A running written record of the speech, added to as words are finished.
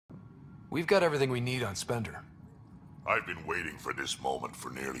We've got everything we need on Spender. I've been waiting for this moment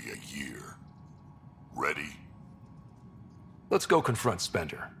for nearly a year. Ready? Let's go confront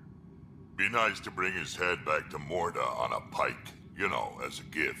Spender. Be nice to bring his head back to Morda on a pike. You know, as a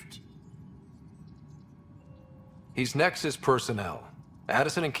gift. He's Nexus personnel.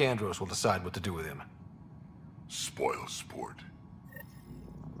 Addison and Kandros will decide what to do with him. Spoil sport.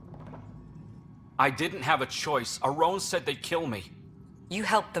 I didn't have a choice. Aron said they'd kill me. You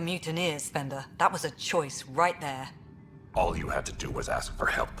helped the mutineers, Spender. That was a choice right there. All you had to do was ask for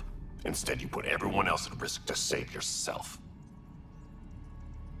help. Instead, you put everyone else at risk to save yourself.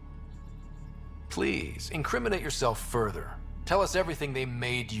 Please, incriminate yourself further. Tell us everything they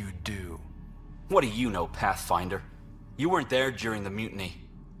made you do. What do you know, Pathfinder? You weren't there during the mutiny.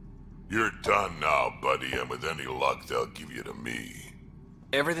 You're done now, buddy, and with any luck, they'll give you to me.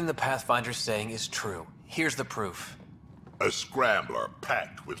 Everything the Pathfinder's saying is true. Here's the proof. A scrambler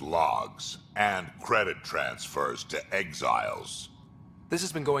packed with logs and credit transfers to exiles. This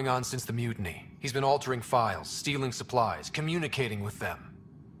has been going on since the mutiny. He's been altering files, stealing supplies, communicating with them.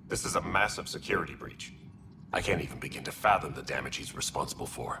 This is a massive security breach. I can't even begin to fathom the damage he's responsible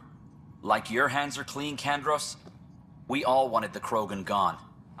for. Like your hands are clean, Kandros? We all wanted the Krogan gone.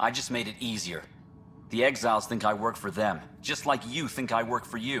 I just made it easier. The exiles think I work for them, just like you think I work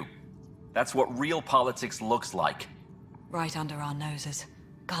for you. That's what real politics looks like. Right under our noses.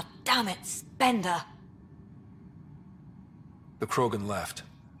 God damn it, Spender! The Krogan left.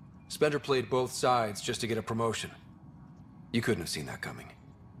 Spender played both sides just to get a promotion. You couldn't have seen that coming.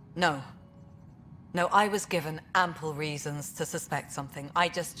 No. No, I was given ample reasons to suspect something. I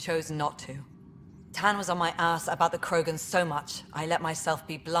just chose not to. Tan was on my ass about the Krogan so much, I let myself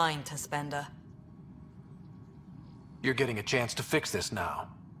be blind to Spender. You're getting a chance to fix this now.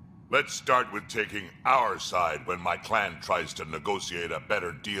 Let's start with taking our side when my clan tries to negotiate a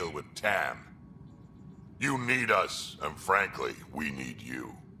better deal with Tan. You need us, and frankly, we need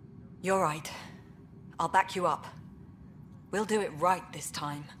you. You're right. I'll back you up. We'll do it right this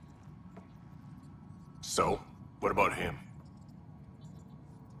time. So, what about him?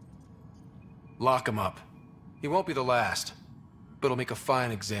 Lock him up. He won't be the last, but he'll make a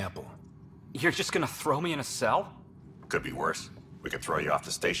fine example. You're just gonna throw me in a cell? Could be worse. We could throw you off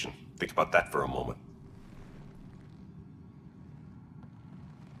the station. Think about that for a moment.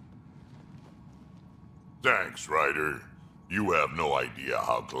 Thanks, Ryder. You have no idea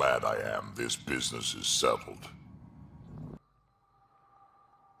how glad I am this business is settled.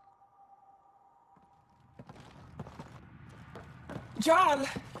 Jarl!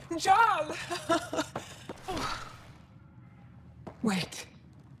 Jarl! Wait.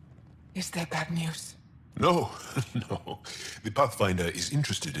 Is there bad news? No, no. The Pathfinder is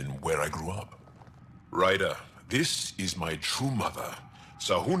interested in where I grew up. Ryder, this is my true mother,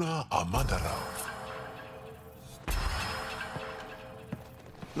 Sahuna Amadarao.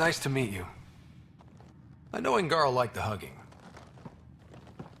 Nice to meet you. I know Ingarl liked the hugging.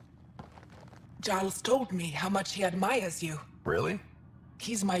 Jarl's told me how much he admires you. Really?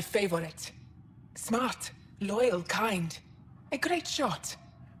 He's my favorite. Smart, loyal, kind. A great shot.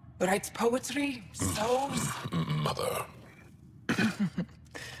 Writes poetry, sews... Mother.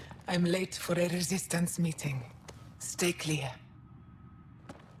 I'm late for a resistance meeting. Stay clear.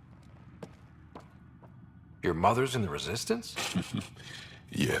 Your mother's in the Resistance?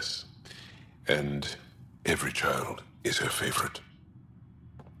 Yes. And every child is her favorite.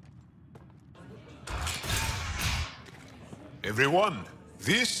 Everyone,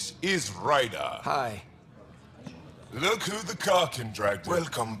 this is Ryder. Hi. Look who the car can drag.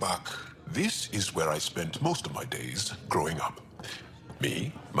 Welcome back. This is where I spent most of my days growing up.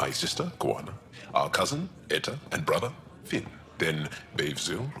 Me, my sister, Koana, our cousin, Etta, and brother, Finn. Then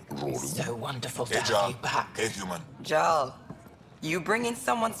Bavzil, Roru. So wonderful to Hey, have Jarl. you back. Hey, human. Jarl, you bring in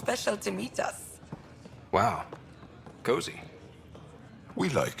someone special to meet us. Wow. Cozy. We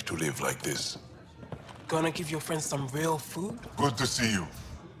like to live like this. Gonna give your friends some real food? Good to see you.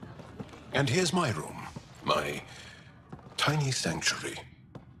 And here's my room. My tiny sanctuary.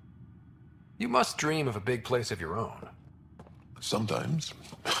 You must dream of a big place of your own. Sometimes.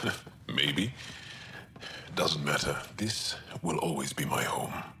 Maybe. Doesn't matter. This will always be my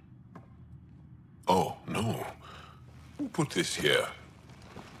home. Oh, no. Who put this here?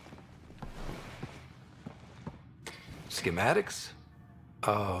 Schematics?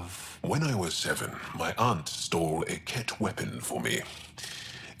 Of... When I was 7, my aunt stole a Ket weapon for me.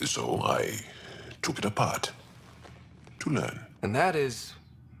 So I took it apart. To learn. And that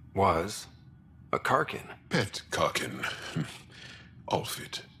was a Karkin. Pet Karkin.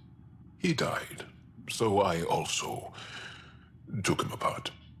 Alfit. He died. So I also took him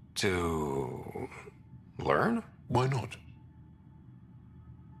apart. To learn? Why not?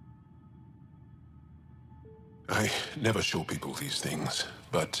 I never show people these things,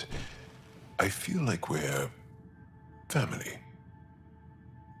 but I feel like we're family.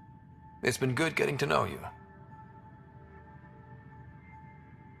 It's been good getting to know you.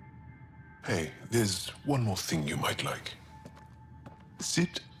 Hey, there's one more thing you might like.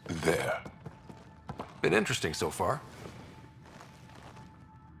 Sit there. Been interesting so far.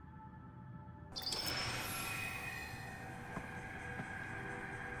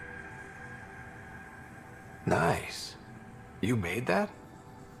 Nice. You made that?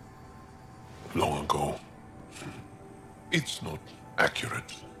 Long ago. It's not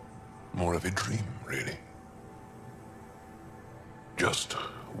accurate. More of a dream, really. Just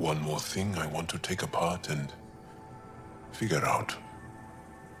one more thing I want to take apart and figure out.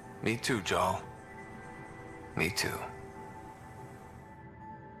 Me too, Jal. Me too.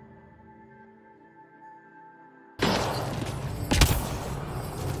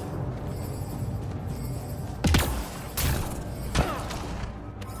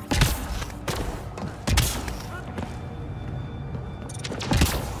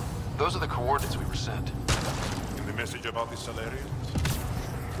 Those are the coordinates we were sent. In the message about the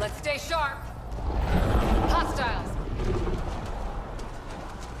Salarians? Let's stay sharp. Hostiles.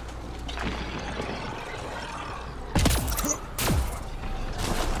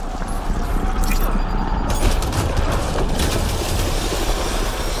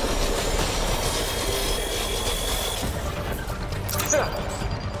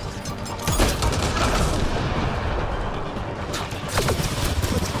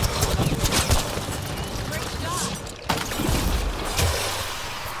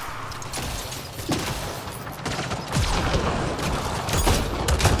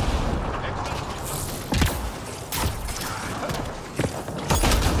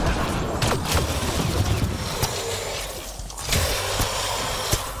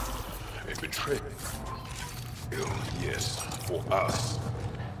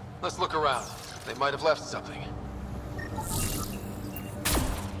 Let's look around. They might have left something.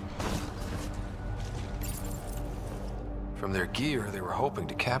 From their gear, they were hoping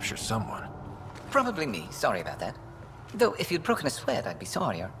to capture someone. Probably me. Sorry about that. Though, if you'd broken a sweat, I'd be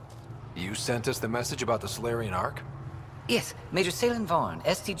sorrier. You sent us the message about the Solarian Ark? Yes, Major Salin Vaughn,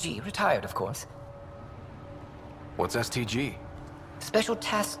 STG, retired, of course. What's STG? Special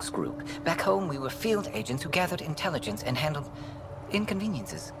Tasks Group. Back home, we were field agents who gathered intelligence and handled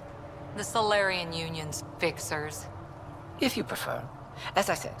inconveniences. The Solarian Union's fixers. If you prefer. As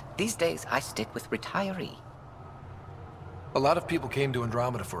I said, these days I stick with retiree. A lot of people came to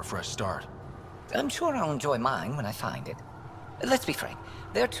Andromeda for a fresh start. I'm sure I'll enjoy mine when I find it. Let's be frank.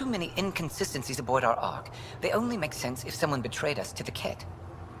 There are too many inconsistencies aboard our Ark. They only make sense if someone betrayed us to the Ket.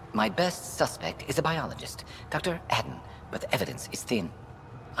 My best suspect is a biologist, Dr. Adden, but the evidence is thin.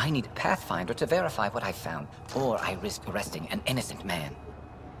 I need a Pathfinder to verify what I've found, or I risk arresting an innocent man.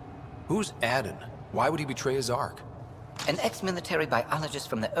 Who's Adden? Why would he betray his Ark? An ex-military biologist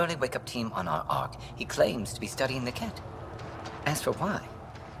from the early wake-up team on our Ark. He claims to be studying the Ket. As for why,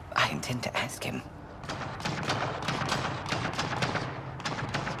 I intend to ask him.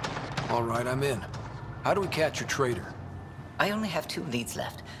 All right, I'm in. How do we catch your traitor? I only have 2 leads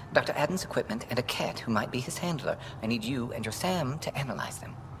left. Dr. Adden's equipment and a Ket who might be his handler. I need you and your Sam to analyze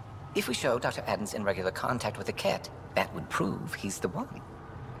them. If we show Dr. Adden's in regular contact with the Ket, that would prove he's the one.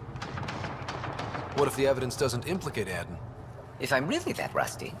 What if the evidence doesn't implicate Adden? If I'm really that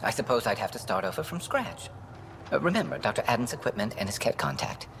rusty, I suppose I'd have to start over from scratch. Remember, Dr. Adden's equipment and his Ket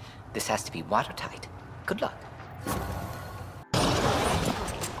contact. This has to be watertight. Good luck.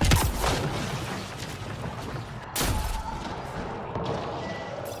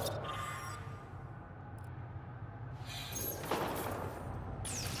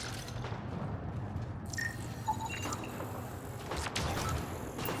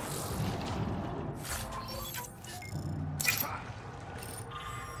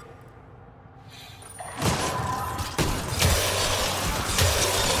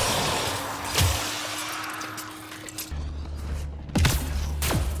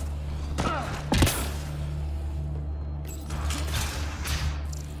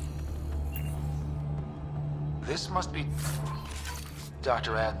 This must be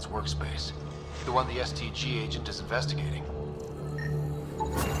Dr. Adden's workspace. The one the STG agent is investigating.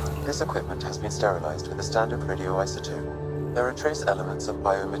 This equipment has been sterilized with a standard radioisotope. There are trace elements of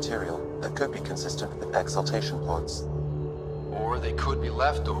biomaterial that could be consistent with exaltation pods. Or they could be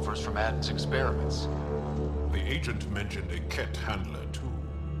leftovers from Adden's experiments. The agent mentioned a Ket handler, too.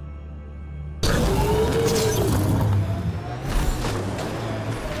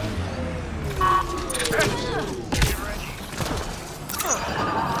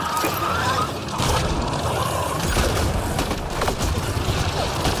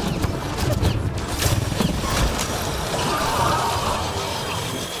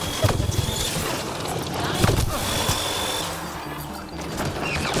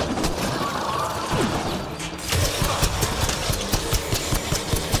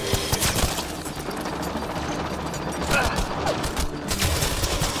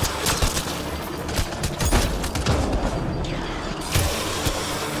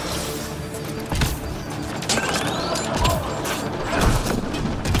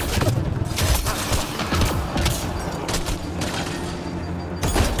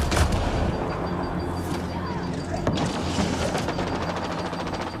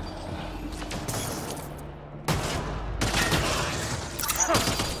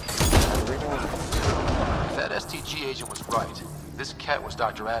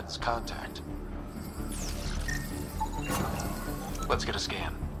 Dr. Adden's contact. Let's get a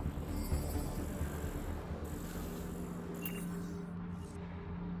scan.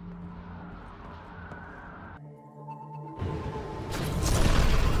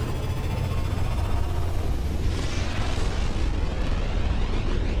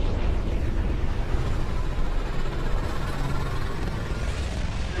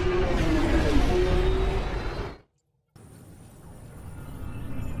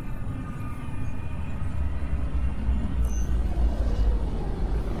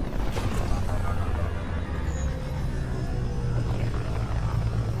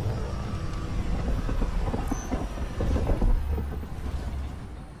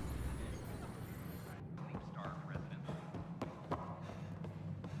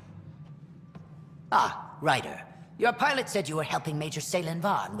 Ah, Ryder. Your pilot said you were helping Major Salen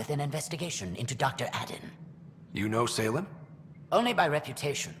Vaughn with an investigation into Dr. Adden. You know Salen? Only by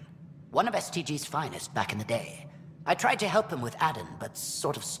reputation. One of STG's finest back in the day. I tried to help him with Adden, but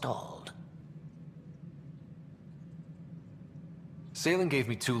sort of stalled. Salen gave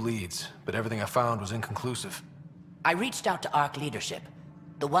me 2 leads, but everything I found was inconclusive. I reached out to ARC leadership,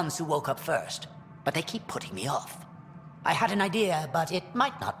 the ones who woke up first, but they keep putting me off. I had an idea, but it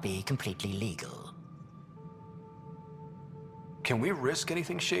might not be completely legal. Can we risk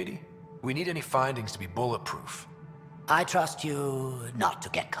anything shady? We need any findings to be bulletproof. I trust you not to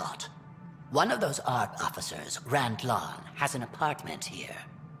get caught. One of those ARC officers, Rand Lon, has an apartment here.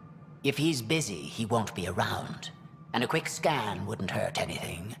 If he's busy, he won't be around. And a quick scan wouldn't hurt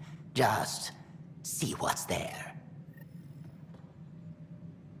anything. Just see what's there.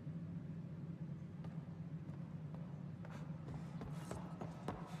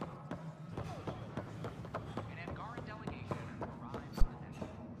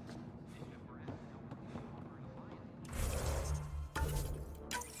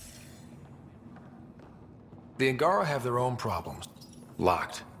 The Angara have their own problems.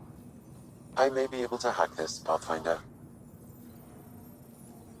 Locked. I may be able to hack this, Pathfinder.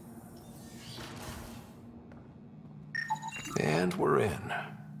 And we're in.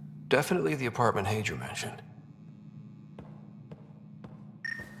 Definitely the apartment Hager mentioned.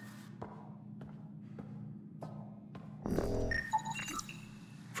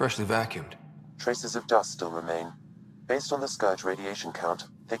 Freshly vacuumed. Traces of dust still remain. Based on the Scourge radiation count,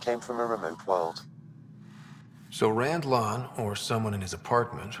 they came from a remote world. So Rand Lon, or someone in his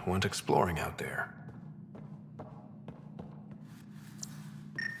apartment, went exploring out there.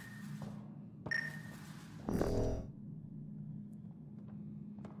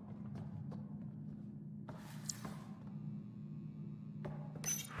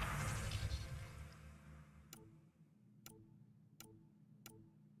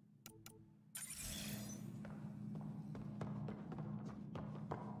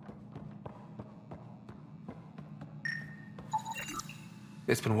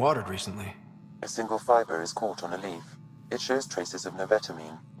 It's been watered recently. A single fiber is caught on a leaf. It shows traces of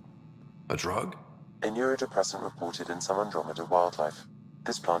novetamine. A drug? A neurodepressant reported in some Andromeda wildlife.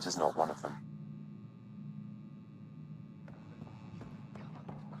 This plant is not one of them.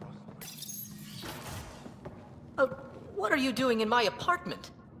 What are you doing in my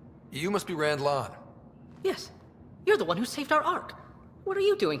apartment? You must be Rand Lon. Yes. You're the one who saved our Ark. What are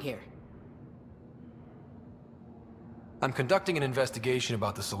you doing here? I'm conducting an investigation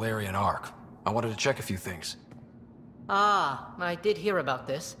about the Solarian Ark. I wanted to check a few things. Ah, I did hear about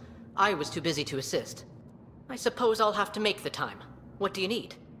this. I was too busy to assist. I suppose I'll have to make the time. What do you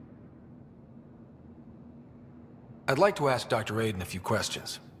need? I'd like to ask Dr. Aiden a few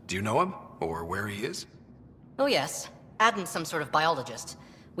questions. Do you know him? Or where he is? Oh yes. Adden's some sort of biologist.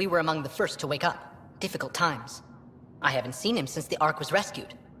 We were among the first to wake up. Difficult times. I haven't seen him since the Ark was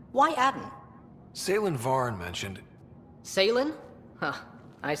rescued. Why Adden? Salen Varn mentioned... Salen? Huh,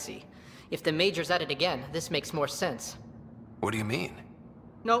 I see. If the Major's at it again, this makes more sense. What do you mean?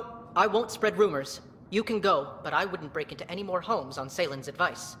 No, I won't spread rumors. You can go, but I wouldn't break into any more homes on Salen's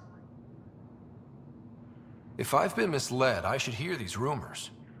advice. If I've been misled, I should hear these rumors.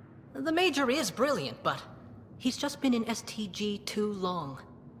 The Major is brilliant, but he's just been in STG too long.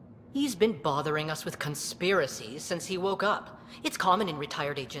 He's been bothering us with conspiracies since he woke up. It's common in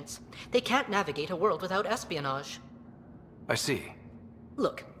retired agents. They can't navigate a world without espionage. I see.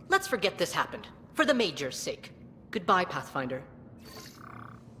 Look, let's forget this happened. For the Major's sake. Goodbye, Pathfinder.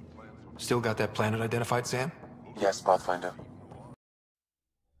 Still got that planet identified, Sam? Yes, Pathfinder.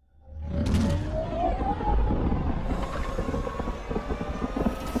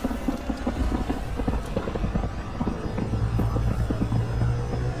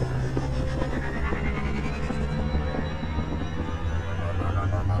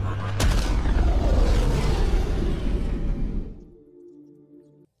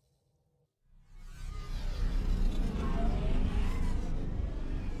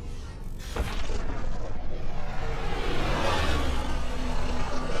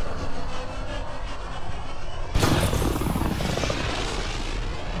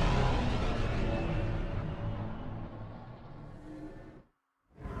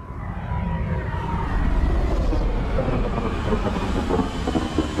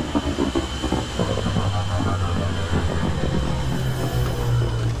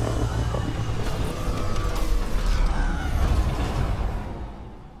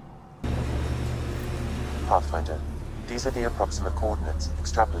 These are the approximate coordinates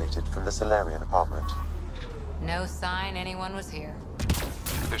extrapolated from the Solarian apartment. No sign anyone was here.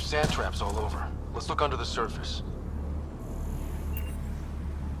 There's sand traps all over. Let's look under the surface.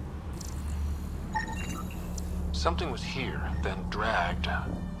 Something was here, then dragged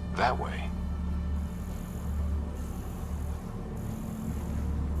that way.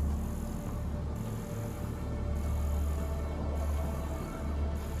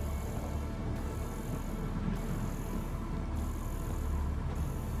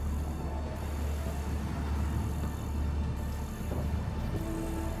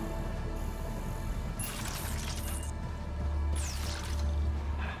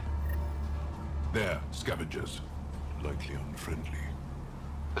 There, scavengers. Likely unfriendly.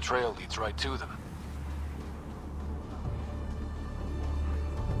 The trail leads right to them.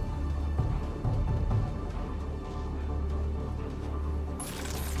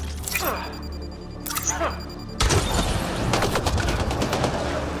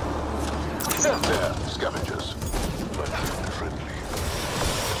 There, scavengers. Likely unfriendly.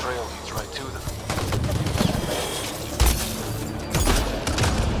 The trail leads right to them.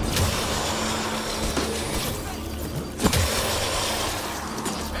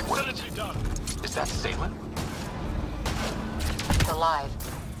 Is that Salem? It's alive.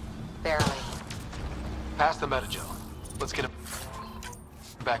 Barely. Pass the metagel. Let's get him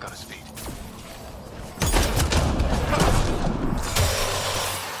back on his feet.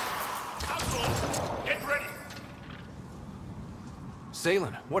 Get ready!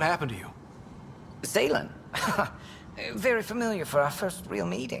 Salem, what happened to you? Salem? Very familiar for our first real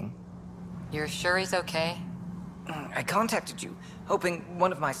meeting. You're sure he's okay? I contacted you, hoping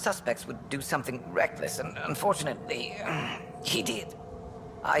one of my suspects would do something reckless, and unfortunately, he did.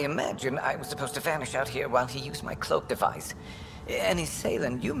 I imagine I was supposed to vanish out here while he used my cloak device. Any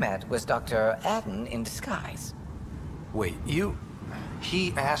Salem you met was Dr. Adden in disguise. Wait,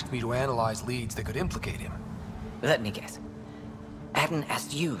 he asked me to analyze leads that could implicate him. Let me guess. Adden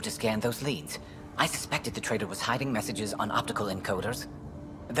asked you to scan those leads. I suspected the traitor was hiding messages on optical encoders.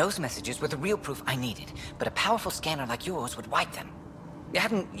 Those messages were the real proof I needed, but a powerful scanner like yours would wipe them.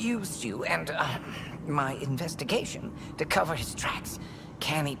 Adden used you and, my investigation to cover his tracks.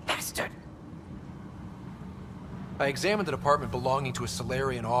 Canny bastard. I examined an apartment belonging to a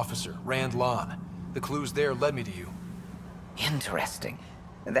Solarian officer, Rand Lon. The clues there led me to you. Interesting.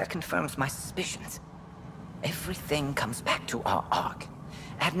 That confirms my suspicions. Everything comes back to our ARC.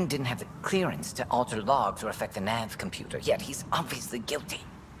 Adden didn't have the clearance to alter logs or affect the nav computer, yet he's obviously guilty.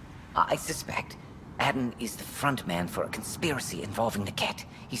 I suspect Adden is the front man for a conspiracy involving the Ket.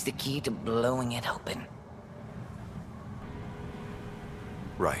 He's the key to blowing it open.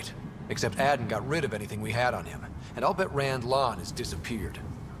 Right. Except Adden got rid of anything we had on him. And I'll bet Rand Lon has disappeared.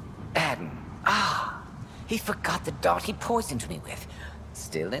 Adden. Ah, he forgot the dart he poisoned me with.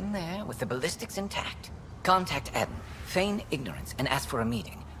 Still in there with the ballistics intact. Contact Adden, feign ignorance, and ask for a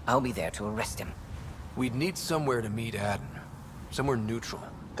meeting. I'll be there to arrest him. We'd need somewhere to meet Adden. Somewhere neutral.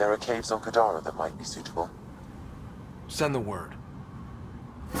 There are caves on Kadara that might be suitable. Send the word.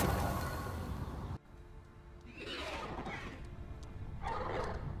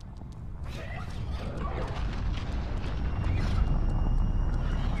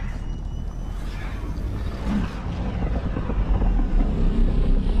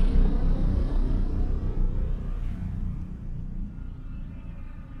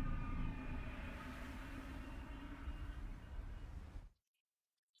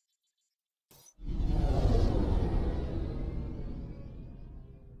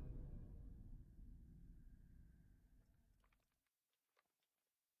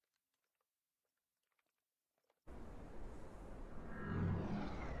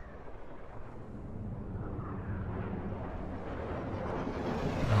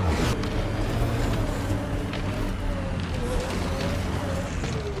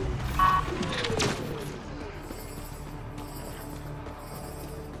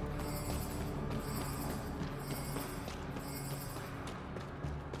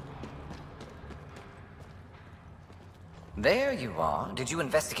 There you are. Did you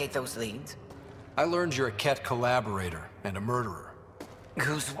investigate those leads? I learned you're a Ket collaborator and a murderer.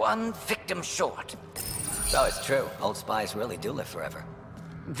 Who's one victim short. Oh, it's true. Old spies really do live forever.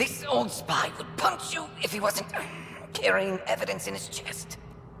 This old spy would punch you if he wasn't carrying evidence in his chest.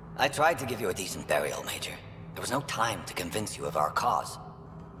 I tried to give you a decent burial, Major. There was no time to convince you of our cause.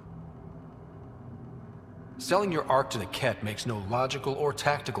 Selling your Ark to the Ket makes no logical or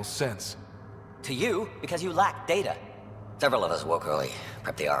tactical sense. To you, because you lack data. Several of us woke early,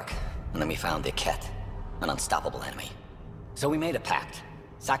 prepped the Ark, and then we found the Ket, an unstoppable enemy. So we made a pact.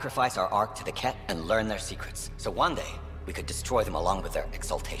 Sacrifice our Ark to the Ket and learn their secrets. So one day, we could destroy them along with their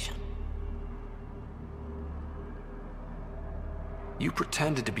exaltation. You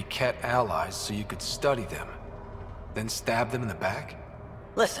pretended to be Ket allies so you could study them, then stab them in the back?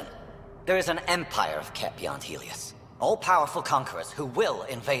 Listen, there is an empire of Ket beyond Helios. All-powerful conquerors who will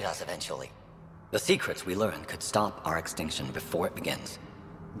invade us eventually. The secrets we learn could stop our extinction before it begins.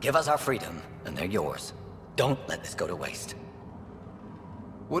 Give us our freedom, and they're yours. Don't let this go to waste.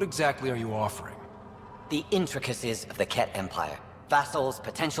 What exactly are you offering? The intricacies of the Ket Empire. Vassals,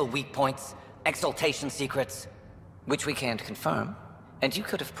 potential weak points, exaltation secrets. Which we can't confirm, and you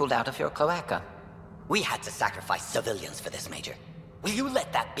could have pulled out of your cloaca. We had to sacrifice civilians for this, Major. Will you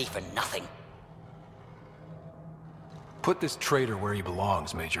let that be for nothing? Put this traitor where he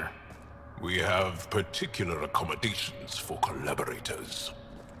belongs, Major. We have particular accommodations for collaborators.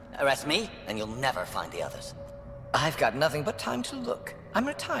 Arrest me, and you'll never find the others. I've got nothing but time to look. I'm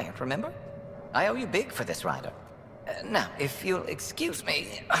retired, remember? I owe you big for this rider. Now, if you'll excuse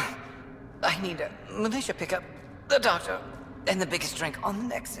me, I need a militia pickup, the doctor, and the biggest drink on the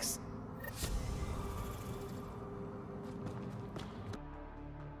Nexus.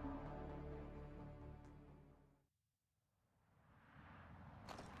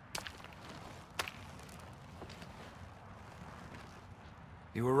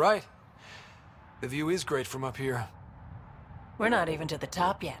 You were right. The view is great from up here. We're not even to the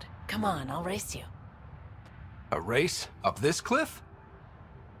top yet. Come on, I'll race you. A race? Up this cliff?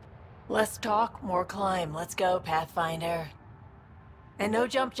 Less talk, more climb. Let's go, Pathfinder. And no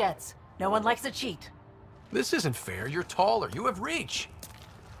jump jets. No one likes a cheat. This isn't fair. You're taller. You have reach.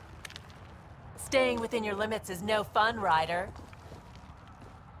 Staying within your limits is no fun, Ryder.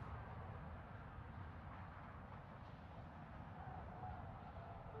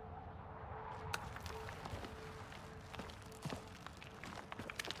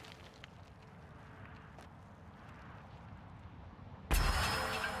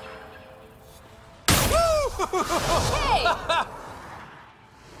 Hey!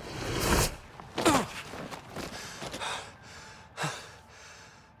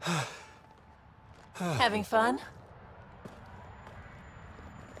 Having fun?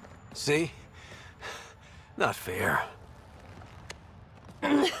 See? Not fair.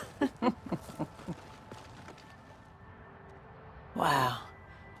 Wow.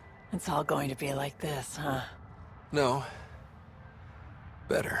 It's all going to be like this, huh? No.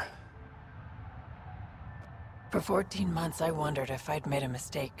 Better. For 14 months, I wondered if I'd made a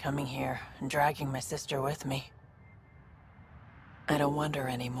mistake coming here and dragging my sister with me. I don't wonder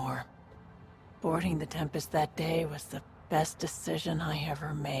anymore. Boarding the Tempest that day was the best decision I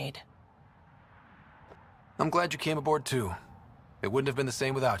ever made. I'm glad you came aboard too. It wouldn't have been the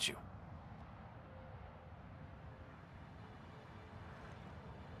same without you.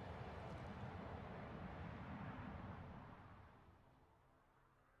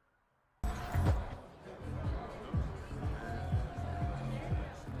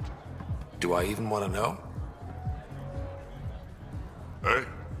 Do I even want to know? Hey?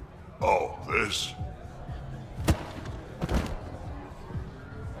 Oh, this?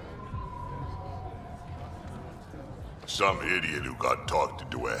 Some idiot who got talked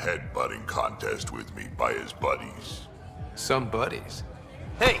into a headbutting contest with me by his buddies. Some buddies?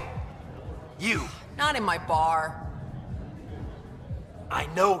 Hey! You! Not in my bar. I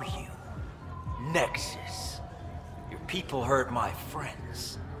know you. Nexus. Your people hurt my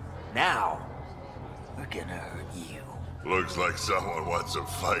friends. Now, we're gonna hurt you. Looks like someone wants a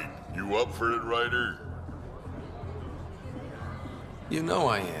fight. You up for it, Ryder? You know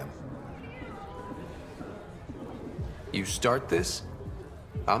I am. You start this,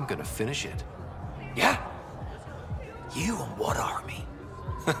 I'm gonna finish it. Yeah? You and what army?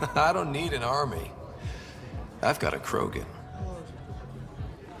 I don't need an army. I've got a Krogan.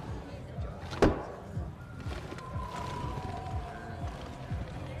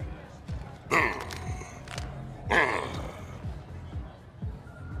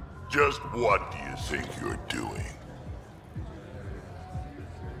 Just what do you think you're doing?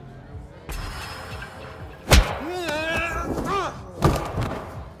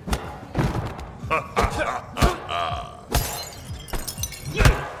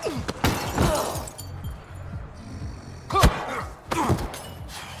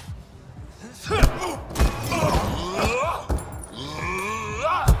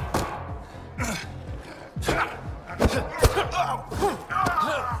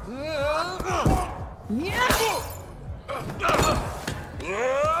 Yeah!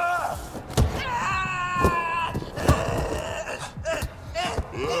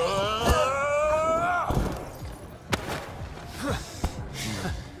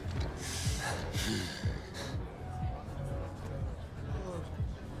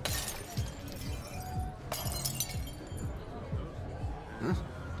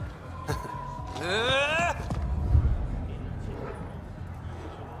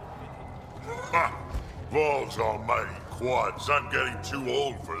 Ha! Balls almighty quads, I'm getting too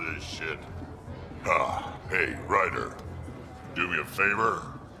old for this shit. Hey, Ryder. Do me a favor.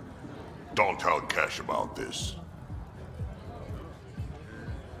 Don't tell Cash about this.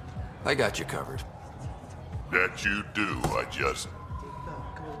 I got you covered. That you do, I just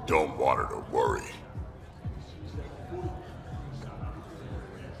don't want her to worry.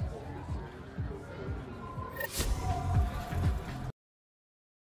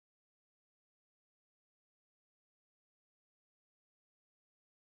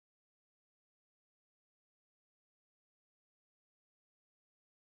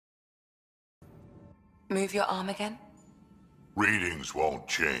 Move your arm again? Readings won't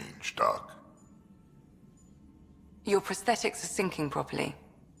change, Doc. Your prosthetics are syncing properly.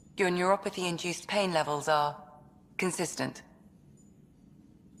 Your neuropathy-induced pain levels are consistent.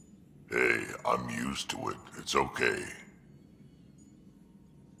 Hey, I'm used to it. It's okay.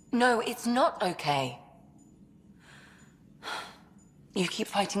 No, it's not okay. You keep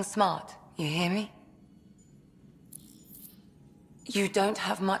fighting smart, you hear me? You don't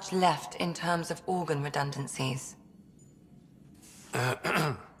have much left in terms of organ redundancies.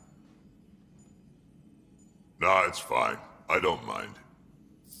 Nah, it's fine. I don't mind.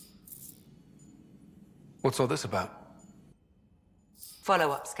 What's all this about?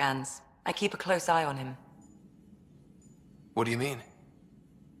 Follow-up scans. I keep a close eye on him. What do you mean?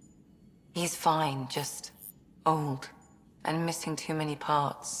 He's fine, just old and missing too many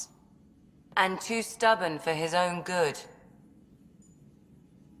parts. And too stubborn for his own good.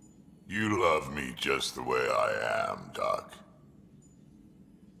 You love me just the way I am, Doc.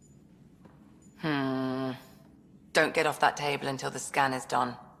 Don't get off that table until the scan is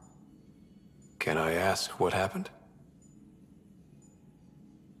done. Can I ask what happened?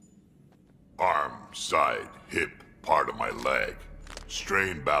 Arm, side, hip, part of my leg.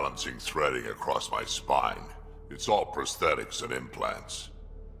 Strain balancing threading across my spine. It's all prosthetics and implants.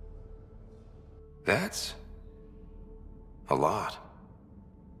 That's a lot.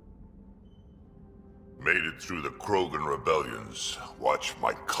 Made it through the Krogan rebellions. Watched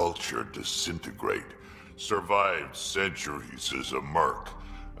my culture disintegrate. Survived centuries as a merc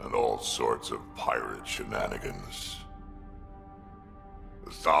and all sorts of pirate shenanigans.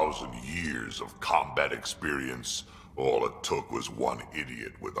 1,000 years of combat experience. All it took was one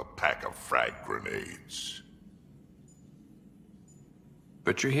idiot with a pack of frag grenades.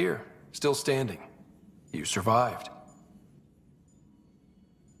 But you're here, still standing. You survived.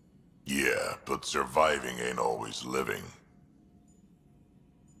 Yeah, but surviving ain't always living.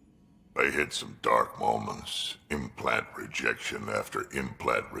 I hit some dark moments. Implant rejection after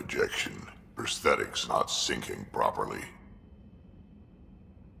implant rejection. Prosthetics not syncing properly.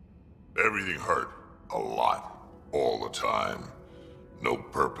 Everything hurt. A lot. All the time. No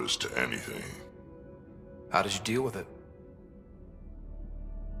purpose to anything. How did you deal with it?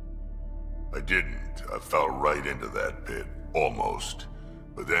 I didn't. I fell right into that pit. Almost.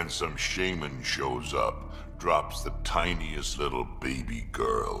 But then some shaman shows up, drops the tiniest little baby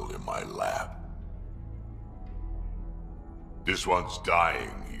girl in my lap. This one's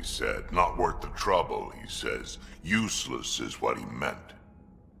dying, he said. Not worth the trouble, he says. Useless is what he meant.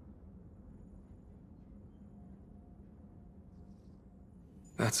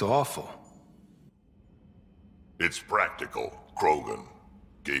 That's awful. It's practical. Krogan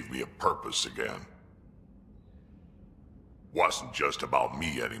gave me a purpose again. Wasn't just about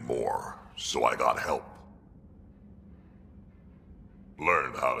me anymore, so I got help.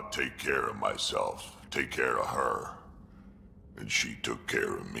 Learned how to take care of myself, take care of her. And she took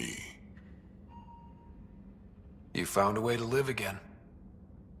care of me. You found a way to live again.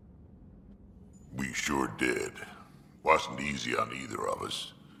 We sure did. Wasn't easy on either of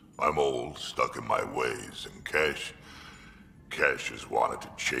us. I'm old, stuck in my ways, and Cash has wanted to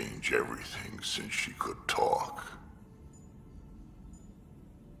change everything since she could talk.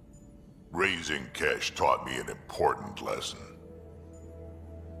 Raising Cash taught me an important lesson.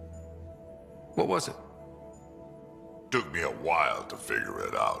 What was it? Took me a while to figure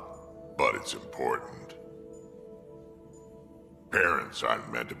it out, but it's important. Parents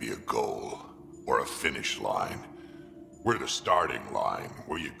aren't meant to be a goal, or a finish line. We're the starting line.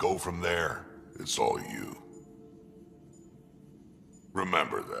 Where you go from there, it's all you.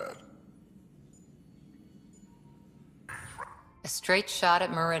 Remember that. A straight shot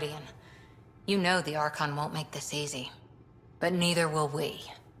at Meridian. You know the Archon won't make this easy. But neither will we.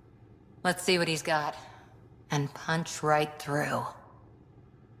 Let's see what he's got. And punch right through.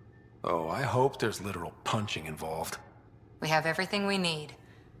 Oh, I hope there's literal punching involved. We have everything we need.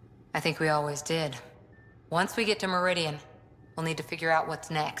 I think we always did. Once we get to Meridian, we'll need to figure out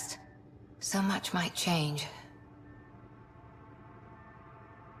what's next. So much might change.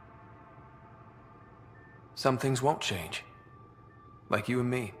 Some things won't change. Like you and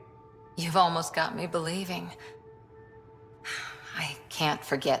me. You've almost got me believing. I can't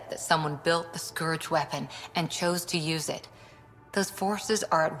forget that someone built the Scourge weapon and chose to use it. Those forces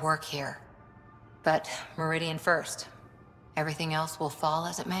are at work here. But Meridian first. Everything else will fall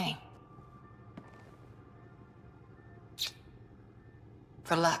as it may.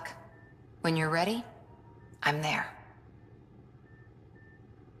 For luck. When you're ready, I'm there.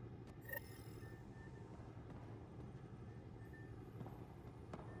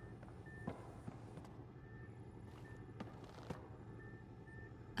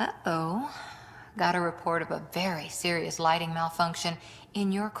 Uh-oh. Got a report of a very serious lighting malfunction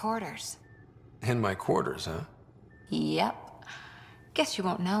in your quarters. In my quarters, huh? Yep. Guess you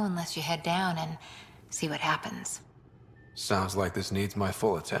won't know unless you head down and see what happens. Sounds like this needs my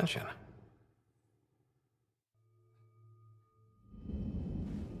full attention.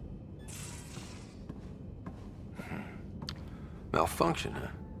 Malfunction, huh?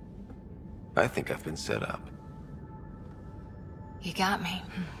 I think I've been set up. You got me.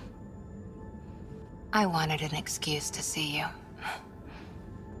 I wanted an excuse to see you.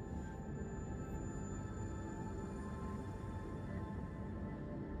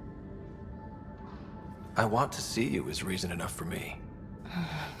 I want to see you is reason enough for me.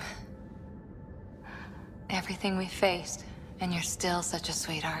 Everything we faced, and you're still such a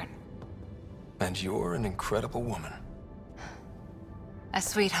sweetheart. And you're an incredible woman. A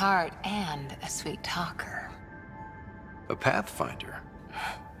sweetheart and a sweet talker. A pathfinder.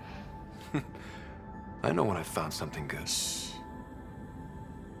 I know when I've found something good.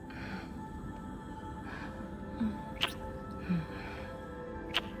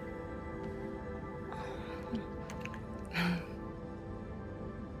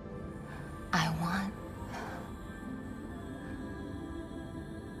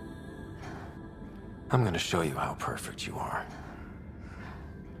 I'm gonna show you how perfect you are.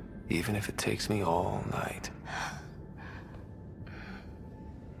 Even if it takes me all night.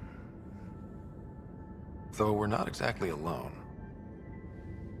 Though we're not exactly alone.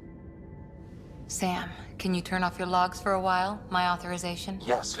 Sam, can you turn off your logs for a while? My authorization?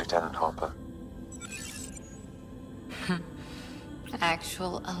 Yes, Lieutenant Harper.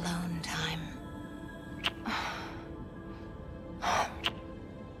 Actual alone time.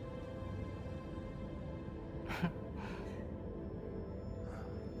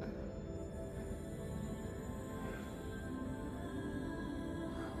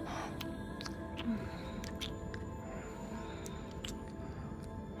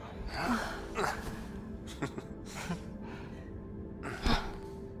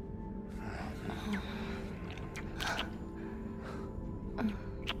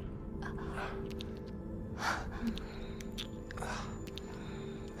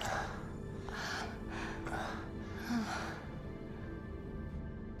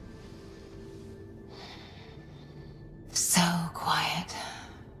 So quiet.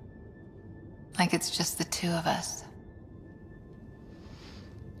 Like it's just the two of us.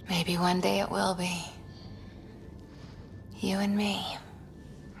 Maybe one day it will be. You and me.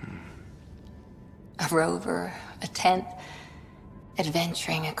 A rover, a tent,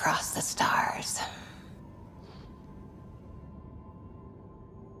 adventuring across the stars.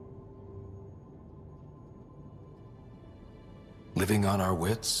 Living on our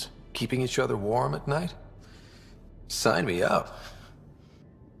wits? Keeping each other warm at night? Sign me up.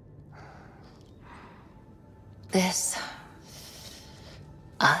 This...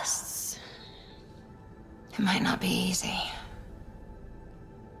 us... it might not be easy.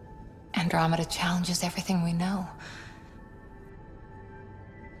 Andromeda challenges everything we know.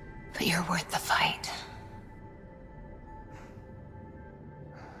 But you're worth the fight.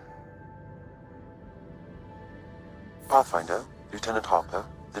 Pathfinder, Lieutenant Harper,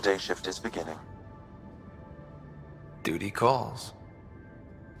 the day shift is beginning. Duty calls.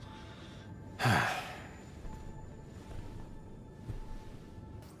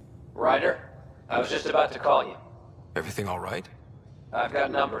 Ryder, I was just about to call you. Everything all right? I've got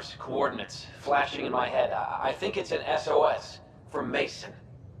numbers, coordinates, flashing in my head. I think it's an SOS from Mason.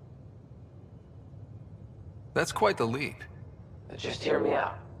 That's quite the leap. Just hear me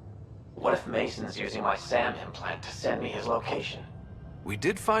out. What if Mason's using my SAM implant to send me his location? We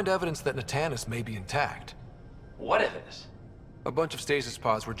did find evidence that Natanis may be intact. What evidence? A bunch of stasis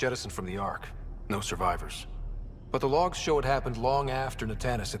pods were jettisoned from the Ark. No survivors. But the logs show it happened long after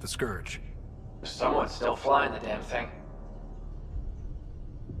Natanis hit the Scourge. Someone's still flying the damn thing.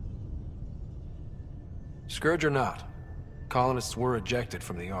 Scourge or not, colonists were ejected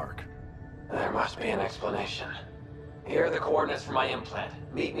from the Ark. There must be an explanation. Here are the coordinates for my implant.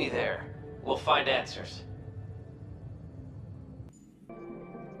 Meet me there. We'll find answers.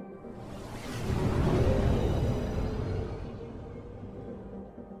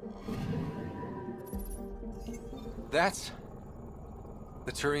 That's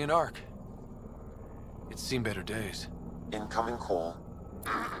the Turian Ark. It's seen better days. Incoming call.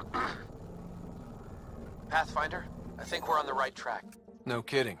 Pathfinder, I think we're on the right track. No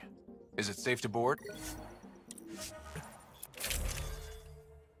kidding. Is it safe to board?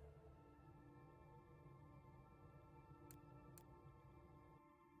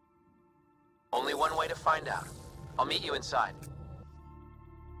 Only one way to find out. I'll meet you inside.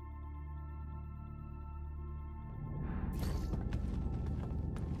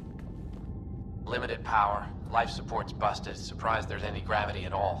 Limited power. Life support's busted. Surprised there's any gravity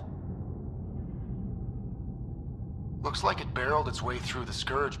at all. Looks like it barreled its way through the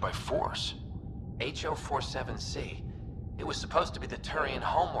Scourge by force. HO-47C. It was supposed to be the Turian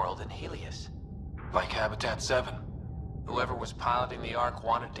homeworld in Helios. Like Habitat 7. Whoever was piloting the Ark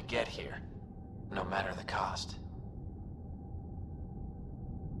wanted to get here, no matter the cost.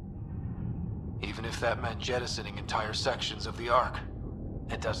 Even if that meant jettisoning entire sections of the Ark.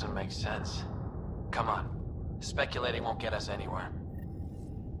 It doesn't make sense. Come on. Speculating won't get us anywhere.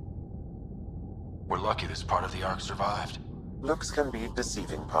 We're lucky this part of the Ark survived. Looks can be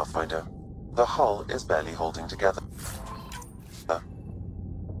deceiving, Pathfinder. The hull is barely holding together.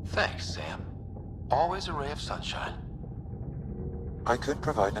 Thanks, Sam. Always a ray of sunshine. I could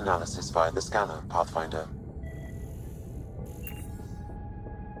provide analysis via the scanner, Pathfinder.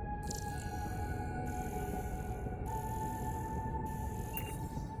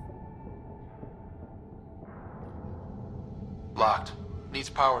 Locked. Needs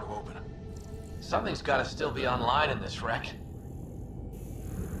power to open. Something's gotta still be online in this wreck.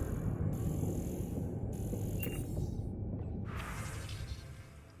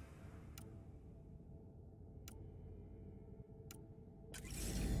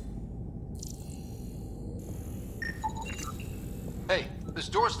 Hey, this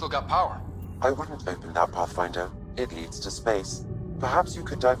door's still got power. I wouldn't open that, Pathfinder. It leads to space. Perhaps you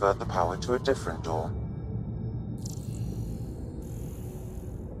could divert the power to a different door.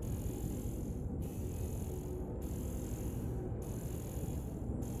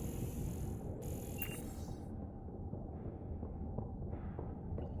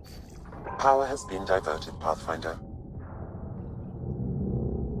 Power has been diverted, Pathfinder.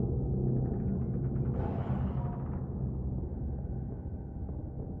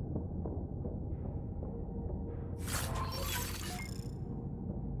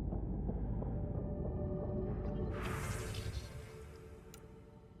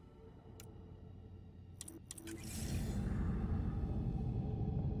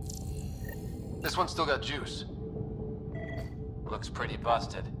 This one's still got juice. Looks pretty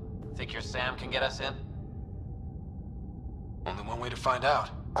busted. Think your Sam can get us in? Only one way to find out.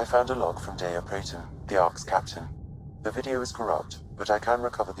 I found a log from Dea Praeton, the Ark's captain. The video is corrupt, but I can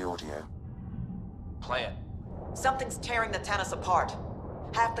recover the audio. Play it. Something's tearing the Tannis apart.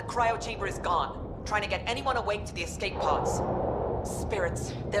 Half the cryo chamber is gone, trying to get anyone awake to the escape pods.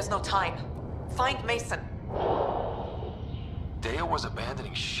 Spirits, there's no time. Find Mason. Dea was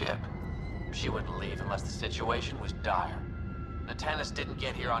abandoning ship. She wouldn't leave unless the situation was dire. The Tannis didn't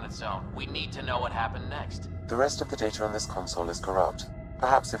get here on its own. We need to know what happened next. The rest of the data on this console is corrupt.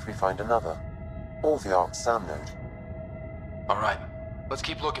 Perhaps if we find another. Or the Ark's SAM node. Alright, let's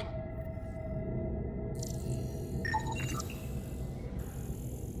keep looking.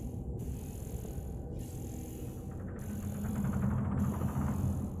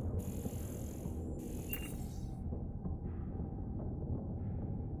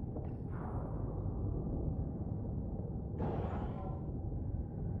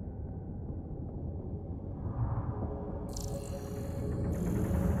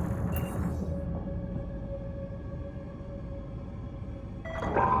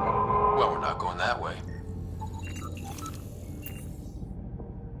 Well, we're not going that way.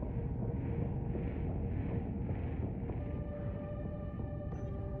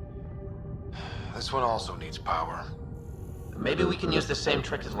 This one also needs power. Maybe we can use the same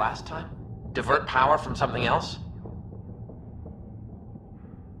trick as last time? Divert power from something else?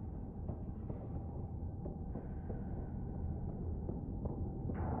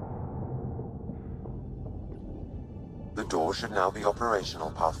 The door should now be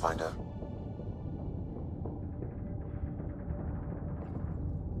operational, Pathfinder.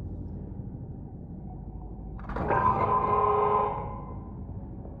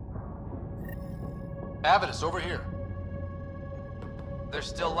 Avidus, over here. There's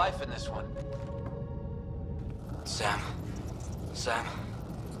still life in this one. Sam.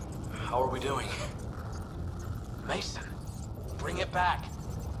 How are we doing? Mason, bring it back.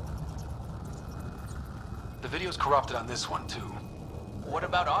 The video's corrupted on this one, too. What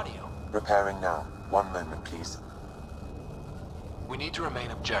about audio? Repairing now. 1 moment, please. We need to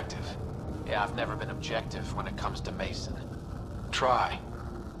remain objective. Yeah, I've never been objective when it comes to Mason. Try.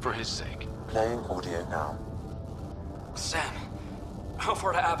 For his sake. Playing audio now. Sam, how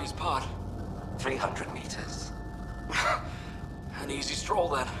far to Abby's pod? 300 meters. An easy stroll,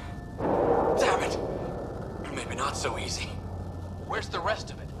 then. Damn it! Maybe not so easy. Where's the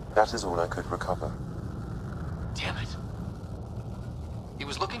rest of it? That is all I could recover. Damn it. He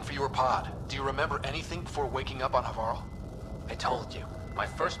was looking for your pod. Do you remember anything before waking up on Havarl? I told you. My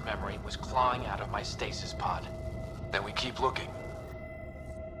first memory was clawing out of my stasis pod. Then we keep looking.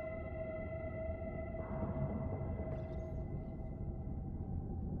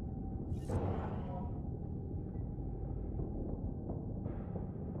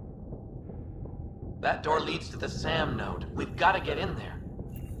 That door leads to the SAM node. We've got to get in there.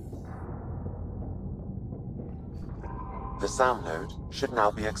 The SAM node should now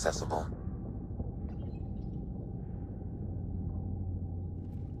be accessible.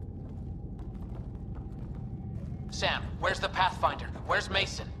 Sam, where's the Pathfinder? Where's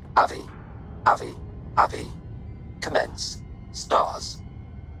Mason? Avi. Commence. Stars.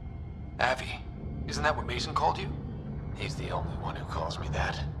 Avi. Isn't that what Mason called you? He's the only one who calls me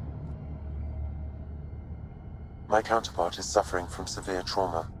that. My counterpart is suffering from severe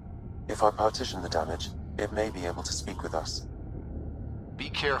trauma. If I partition the damage, it may be able to speak with us. Be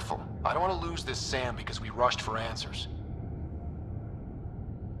careful. I don't want to lose this Sam because we rushed for answers.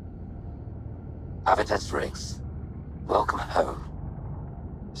 Avitus Riggs. Welcome home.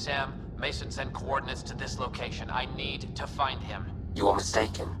 Sam, Mason sent coordinates to this location. I need to find him. You are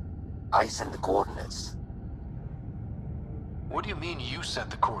mistaken. I sent the coordinates. What do you mean you sent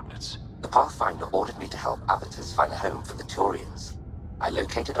the coordinates? The Pathfinder ordered me to help Avitus find a home for the Turians. I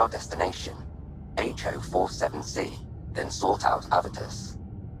located our destination, HO47C, then sought out Avitus.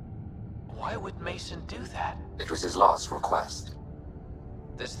 Why would Mason do that? It was his last request.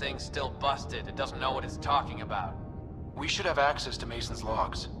 This thing's still busted. It doesn't know what it's talking about. We should have access to Mason's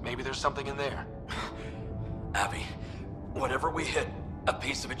logs. Maybe there's something in there. Abby, whatever we hit, a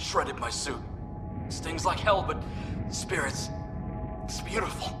piece of it shredded my suit. Stings like hell, but spirits, it's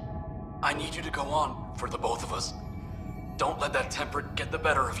beautiful. I need you to go on for the both of us. Don't let that temperate get the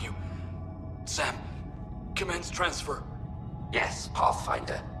better of you. Sam, commence transfer. Yes,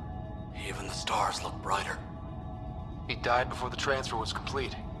 Pathfinder. Even the stars look brighter. He died before the transfer was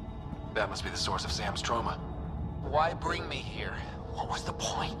complete. That must be the source of Sam's trauma. Why bring me here? What was the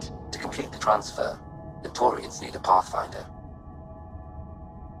point? To complete the transfer, the Turians need a Pathfinder.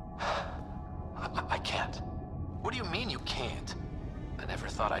 I can't. What do you mean you can't? I never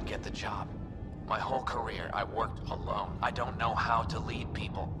thought I'd get the job. My whole career, I worked alone. I don't know how to lead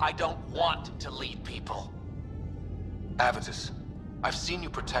people. I don't want to lead people. Avitus, I've seen you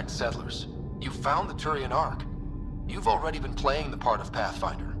protect settlers. You found the Turian Ark. You've already been playing the part of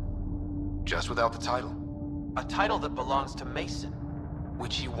Pathfinder. Just without the title. A title that belongs to Mason.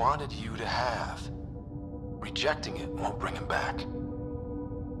 Which he wanted you to have. Rejecting it won't bring him back.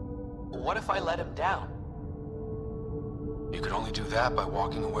 What if I let him down? You could only do that by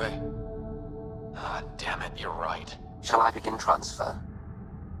walking away. Ah, damn it, you're right. Shall I begin transfer?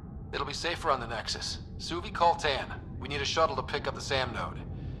 It'll be safer on the Nexus. Suvi, call Tan. We need a shuttle to pick up the SAM node.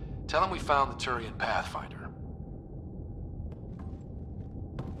 Tell him we found the Turian Pathfinder.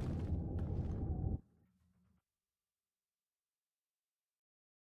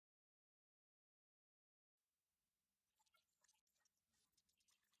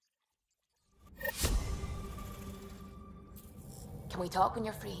 Can we talk when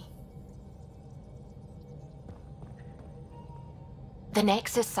you're free? The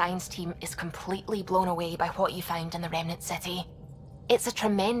Nexus science team is completely blown away by what you found in the Remnant City. It's a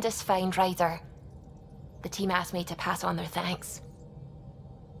tremendous find, Ryder. The team asked me to pass on their thanks.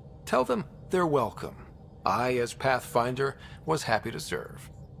 Tell them they're welcome. I, as Pathfinder, was happy to serve.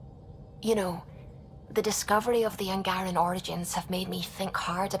 You know, the discovery of the Angaran origins have made me think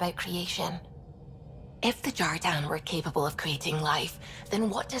hard about creation. If the Jardan were capable of creating life, then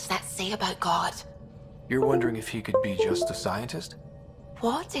what does that say about God? You're wondering if he could be just a scientist?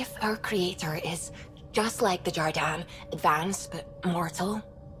 What if our creator is just like the Jardan, advanced but mortal,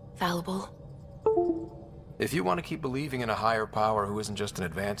 fallible? If you want to keep believing in a higher power who isn't just an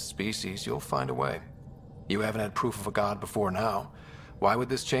advanced species, you'll find a way. You haven't had proof of a god before now. Why would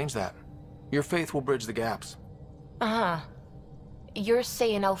this change that? Your faith will bridge the gaps. Uh-huh. You're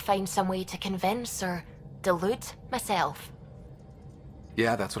saying I'll find some way to convince or delude myself?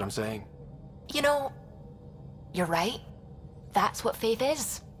 Yeah, that's what I'm saying. You know, you're right. That's what faith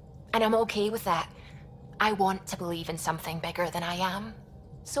is. And I'm okay with that. I want to believe in something bigger than I am.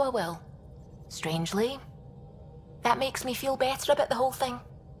 So I will. Strangely, that makes me feel better about the whole thing.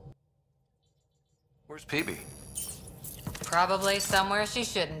 Where's PB? Probably somewhere she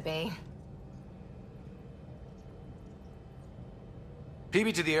shouldn't be.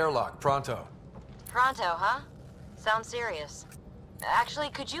 PB to the airlock, pronto. Pronto, huh? Sounds serious. Actually,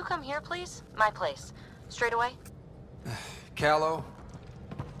 could you come here, please? My place. Straight away? Callow?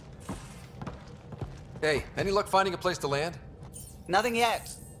 Hey, any luck finding a place to land? Nothing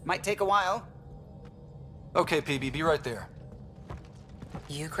yet. Might take a while. Okay, PB, be right there.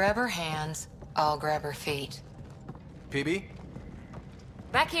 You grab her hands, I'll grab her feet. PB?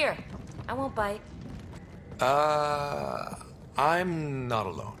 Back here. I won't bite. I'm not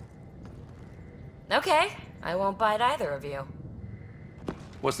alone. Okay. I won't bite either of you.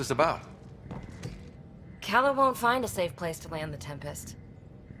 What's this about? Callow won't find a safe place to land the Tempest.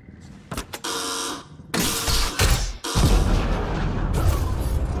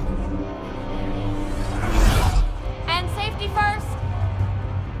 And safety first!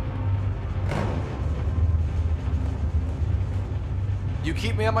 You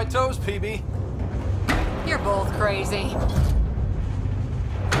keep me on my toes, PB. You're both crazy.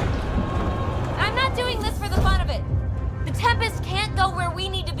 I'm not doing this for the fun of it. The Tempest can't go where we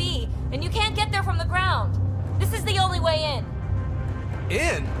need to be, and you can't get there from the ground. This is the only way in.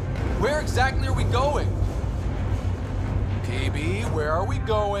 In? Where exactly are we going? PB, where are we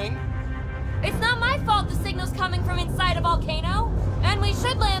going? It's not my fault the signal's coming from inside a volcano. And we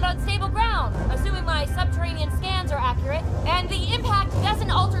should land on stable ground, assuming my subterranean scans are accurate, and the impact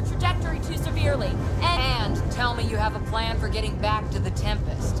doesn't alter trajectory too severely. And tell me you have a plan for getting back to the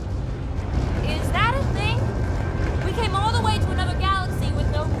Tempest. Is that a thing? We came all the way to another galaxy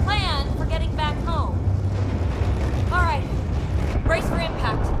with no plan for getting back home. All right, brace for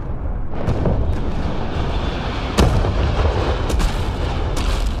impact.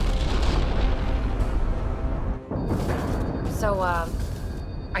 So,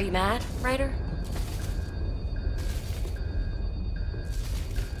 are you mad, Ryder?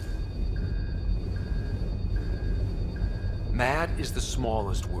 Mad is the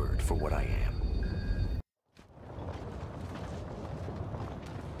smallest word for what I am.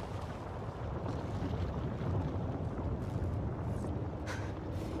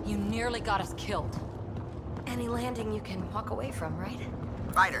 You nearly got us killed. Any landing you can walk away from, right?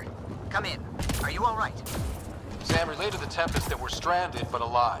 Ryder, come in. Are you all right? Sam, relay to the Tempest that we're stranded but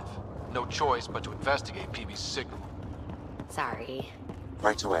alive. No choice but to investigate PB's signal. Sorry.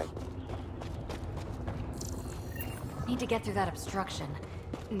 Right away. Need to get through that obstruction.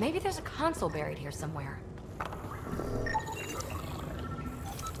 Maybe there's a console buried here somewhere.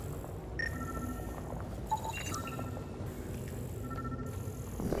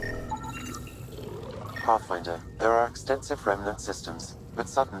 Pathfinder, there are extensive remnant systems, but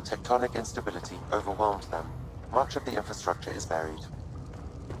sudden tectonic instability overwhelmed them. Much of the infrastructure is buried.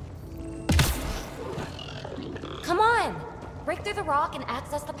 Come on! Break through the rock and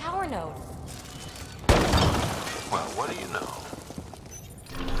access the power node. Well, what do you know?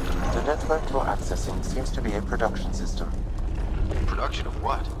 The network you're accessing seems to be a production system. Production of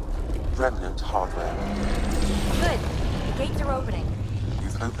what? Remnant hardware. Good. The gates are opening.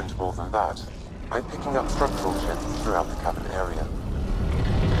 You've opened more than that. I'm picking up structural shifts throughout the cabin area.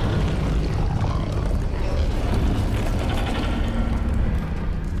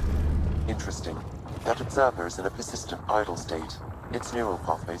 Interesting. That observer is in a persistent idle state. Its neural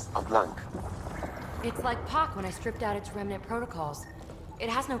pathways are blank. It's like POC when I stripped out its remnant protocols. It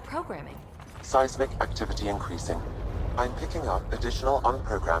has no programming. Seismic activity increasing. I'm picking up additional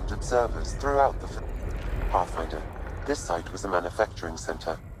unprogrammed observers throughout the Pathfinder. This site was a manufacturing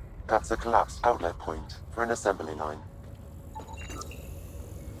center. That's a collapsed outlet point for an assembly line.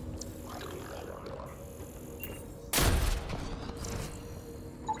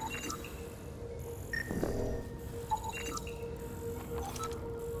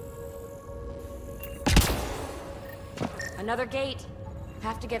 Another gate.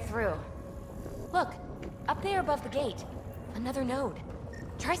 Have to get through. Look, up there above the gate. Another node.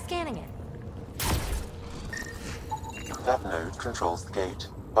 Try scanning it. That node controls the gate,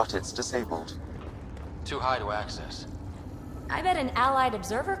 but it's disabled. Too high to access. I bet an allied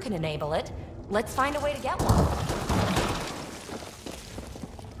observer can enable it. Let's find a way to get one.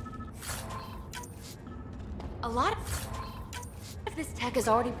 A lot of this tech is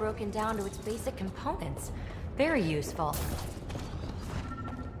already broken down to its basic components. Very useful.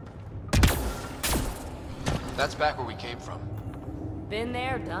 That's back where we came from. Been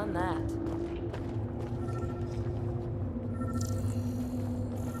there, done that.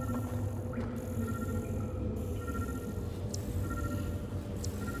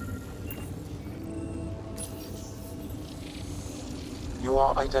 You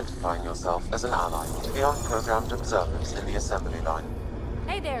are identifying yourself as an ally to the unprogrammed observers in the assembly line.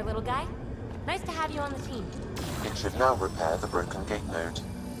 Hey there, little guy. Nice to have you on the team. It should now repair the broken gate node.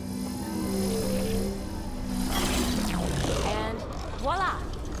 And voila!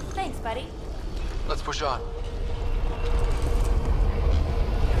 Thanks, buddy. Let's push on.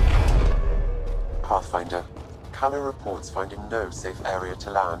 Pathfinder, Callow reports finding no safe area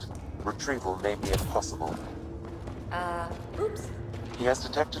to land. Retrieval may be impossible. Oops. He has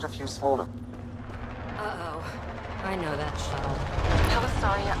detected a few smaller... Uh-oh. I know that shuttle.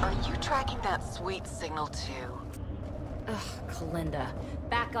 Pelisaria, are you tracking that sweet signal too? Ugh, Kalinda.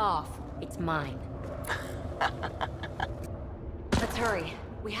 Back off. It's mine. Let's hurry.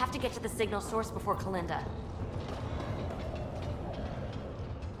 We have to get to the signal source before Kalinda.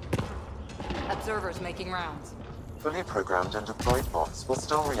 Observers making rounds. Fully programmed and deployed bots will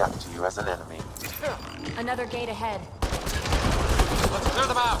still react to you as an enemy. Another gate ahead. Let's clear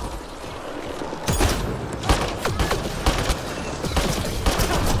them out!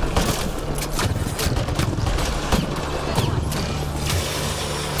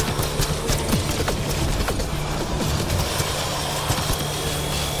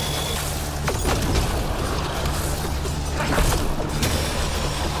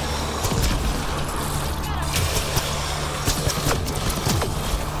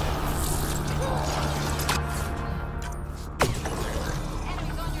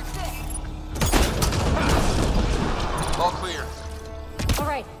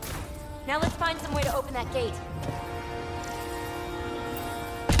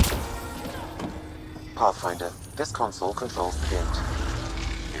 Pathfinder, this console controls the gate.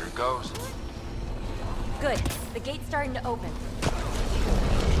 Here it goes. Good. The gate's starting to open.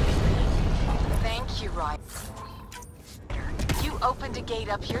 Thank you, Ryder. You opened a gate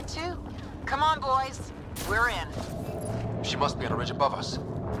up here too? Come on, boys. We're in. She must be on a ridge above us.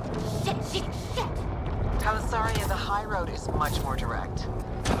 Shit! Pelisaria, the high road is much more direct.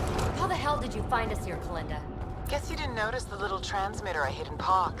 How the hell did you find us here, Kalinda? Guess you didn't notice the little transmitter I hid in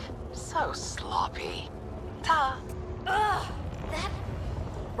Park. So sloppy. Ta! Ugh!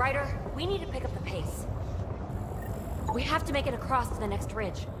 Ryder, we need to pick up the pace. We have to make it across to the next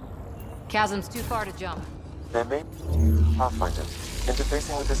ridge. Chasm's too far to jump. There may be... Pathfinder,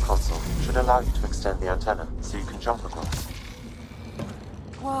 interfacing with this console should allow you to extend the antenna so you can jump across.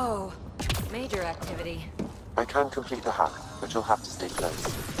 Whoa. Major activity. I can complete the hack, but you'll have to stay close.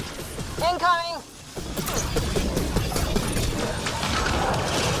 Incoming!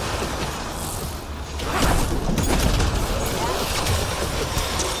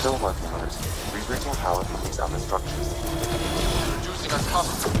 Still working on it. Rerouting power from these other structures. Reducing our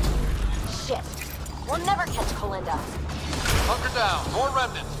cover. Shit. We'll never catch Kalinda. Hunker down. More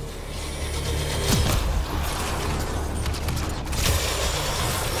remnant.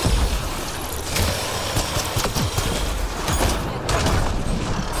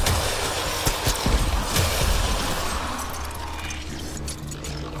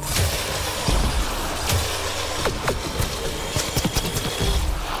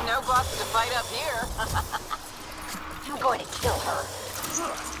 Fight up here. I'm going to kill her.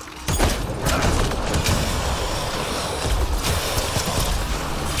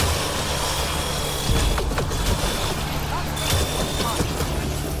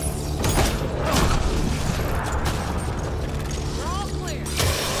 We're all clear.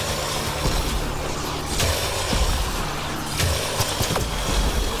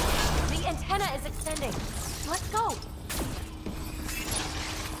 The antenna is extending. Let's go.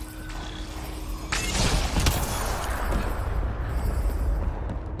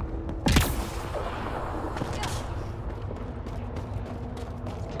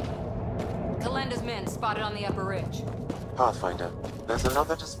 Spotted on the upper ridge. Pathfinder, there's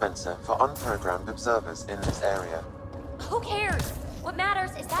another dispenser for unprogrammed observers in this area. Who cares? What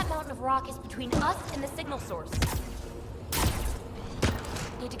matters is that mountain of rock is between us and the signal source.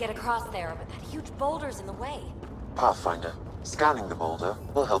 Need to get across there, but that huge boulder's in the way. Pathfinder, scanning the boulder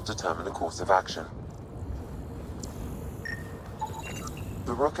will help determine the course of action.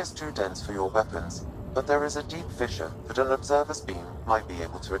 The rock is too dense for your weapons, but there is a deep fissure that an observer's beam might be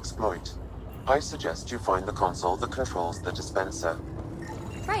able to exploit. I suggest you find the console that controls the dispenser.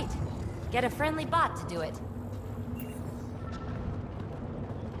 Right. Get a friendly bot to do it.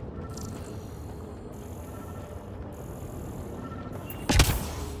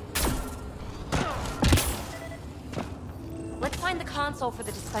 console for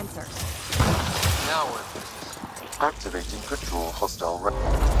the dispenser. Now we're in business. Activating control hostile.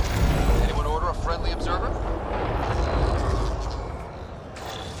 Anyone order a friendly observer?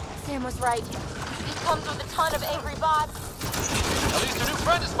 Sam was right. He comes with a ton of angry bots. At least a new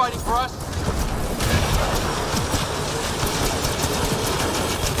friend is fighting for us.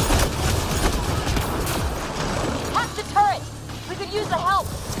 Hack the turret! We could use the help!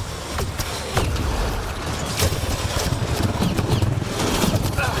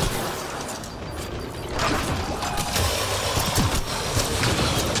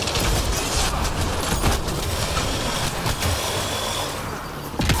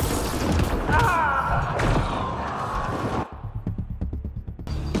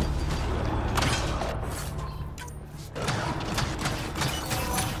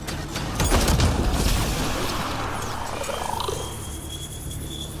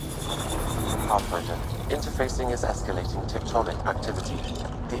 Interfacing is escalating tectonic activity.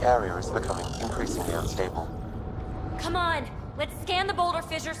 The area is becoming increasingly unstable. Come on! Let's scan the boulder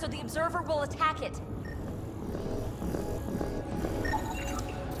fissure so the observer will attack it.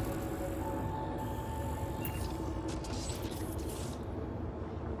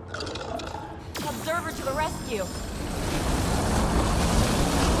 Observer to the rescue!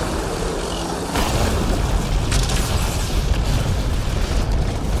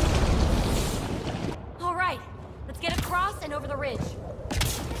 Get across and over the ridge.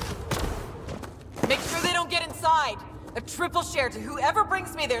 Make sure they don't get inside. A triple share to whoever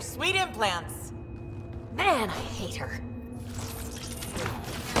brings me their sweet implants. Man, I hate her.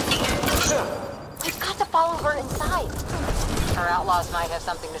 We've got to follow her inside. Our outlaws might have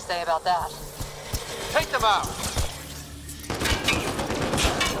something to say about that. Take them out!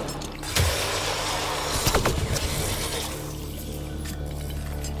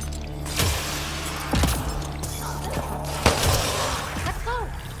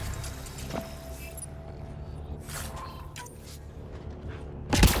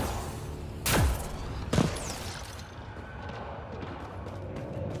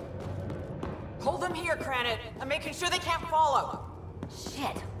 Hold them here, Granite. I'm making sure they can't follow.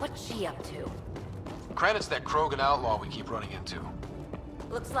 Shit, what's she up to? Granite's that Krogan outlaw we keep running into.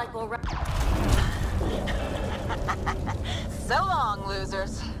 Looks like we'll So long,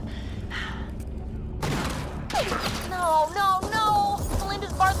 losers. No, no, no!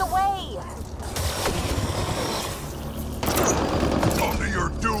 Melinda's barred the way! Come to your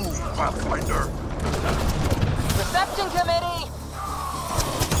doom, Pathfinder! Reception committee!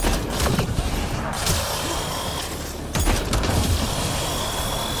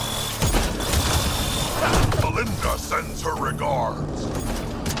 Melinda sends her regards.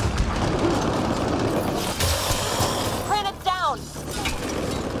 Granite down!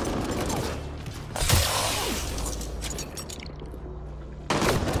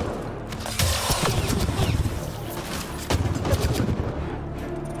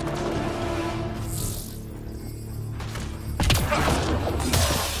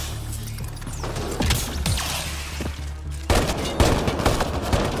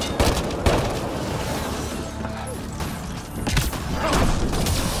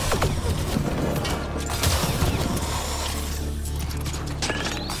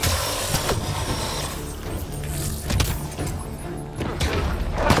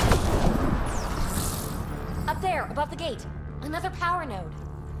 above the gate. Another power node.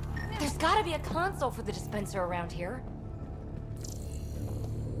 There's gotta be a console for the dispenser around here.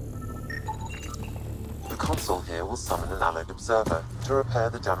 The console here will summon an allied observer to repair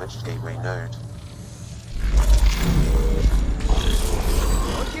the damaged gateway node.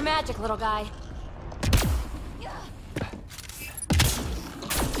 Work your magic, little guy.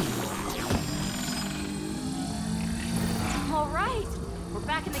 All right, we're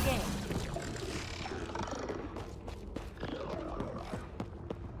back in the game.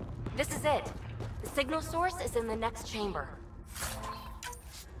 This is it. The signal source is in the next chamber.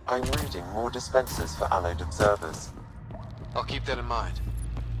 I'm reading more dispensers for allied observers. I'll keep that in mind.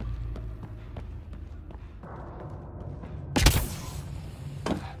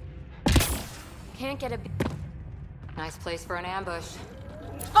 Can't get a... Nice place for an ambush.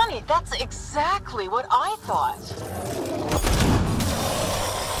 Funny, that's exactly what I thought.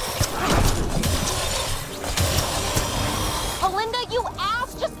 Belinda, you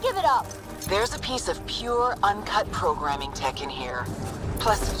ass! Just give it up! There's a piece of pure, uncut programming tech in here.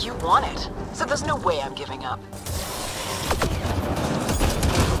 Plus, you want it, so there's no way I'm giving up.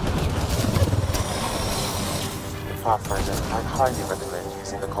 Pathfinder, I highly recommend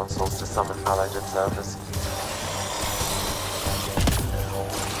using the consoles to summon allied observers.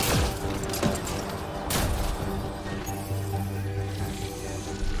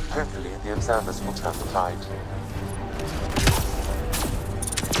 Hopefully, the observers will turn the tide.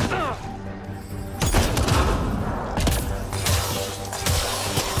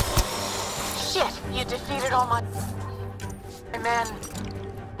 Shit! You defeated all my men.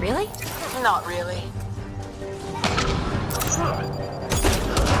 Really? Not really.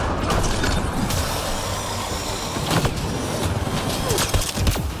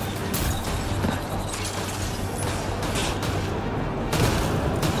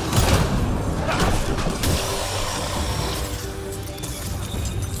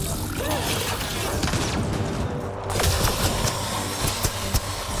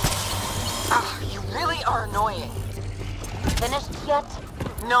 You really are annoying. Finished yet?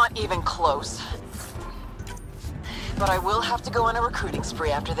 Not even close. But I will have to go on a recruiting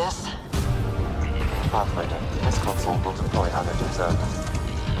spree after this. Pathfinder, this console will deploy allied observers.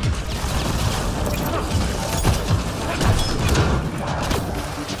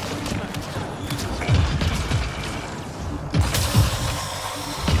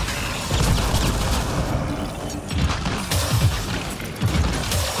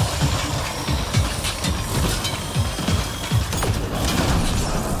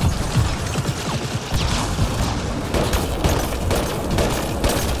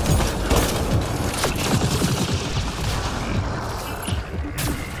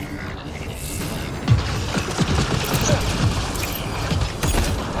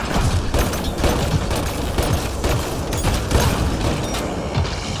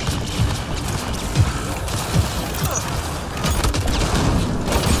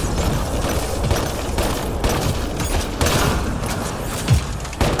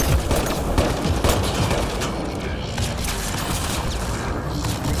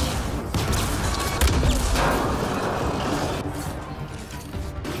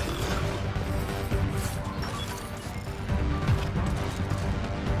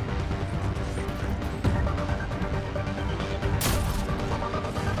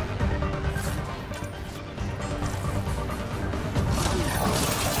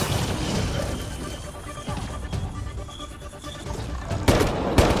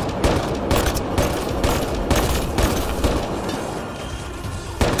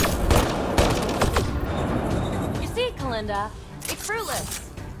 It's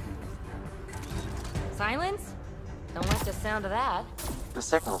fruitless. Silence? Don't like the sound of that. The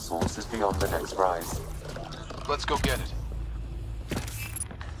signal source is beyond the next rise. Let's go get it.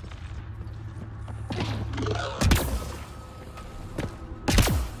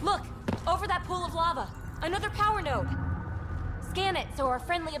 Look! Over that pool of lava. Another power node. Scan it so our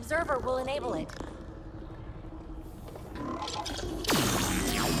friendly observer will enable it.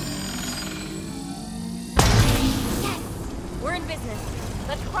 We're in business.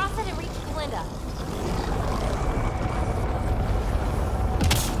 Let's cross it and reach Kalinda.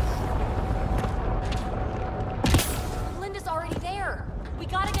 Kalinda's already there. We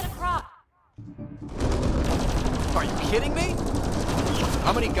gotta get across. Are you kidding me?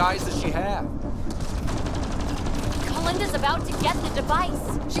 How many guys does she have? Kalinda's about to get the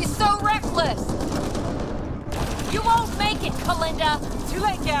device. She's so reckless. You won't make it, Kalinda. Too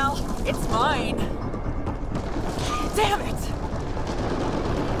late, gal. It's mine. Damn it!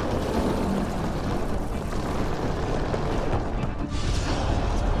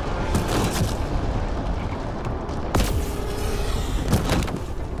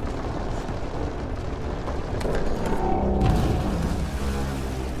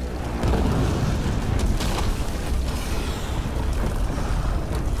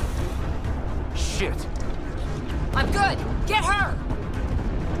 Shit. I'm good. Get her!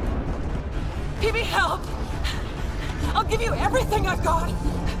 Give me help! I'll give you everything I've got!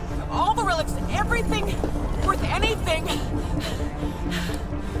 All the relics, everything worth anything!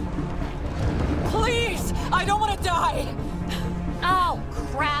 Please! I don't want to die! Oh,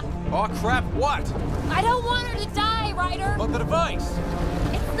 crap! Oh, crap, what? I don't want her to die, Ryder! But the device!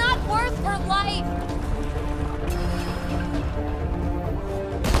 It's not worth her life!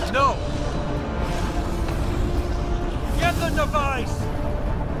 No! Get the device!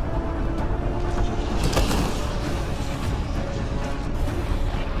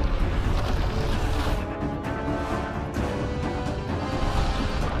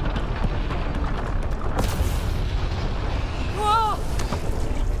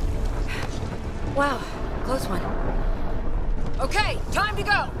 Wow, close one. Okay, time to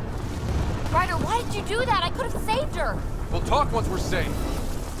go! Ryder, why did you do that? I could have saved her! We'll talk once we're safe.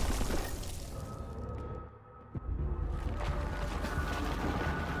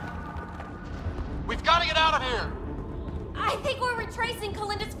 We've got to get out of here! I think we're retracing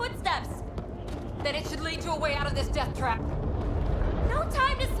Kalinda's footsteps! Then it should lead to a way out of this death trap. No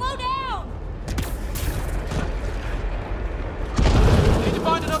time to slow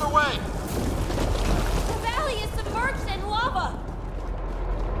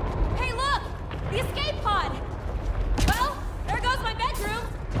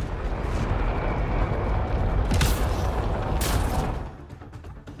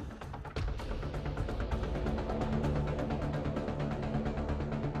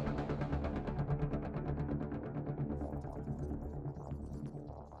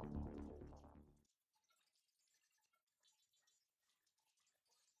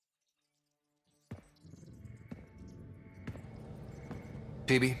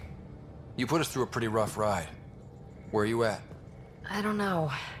PB, you put us through a pretty rough ride. Where are you at? I don't know.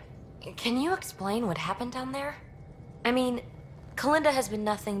 Can you explain what happened down there? I mean, Kalinda has been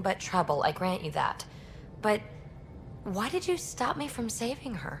nothing but trouble, I grant you that. But why did you stop me from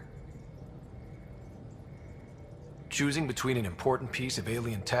saving her? Choosing between an important piece of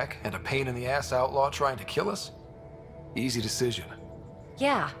alien tech and a pain-in-the-ass outlaw trying to kill us? Easy decision.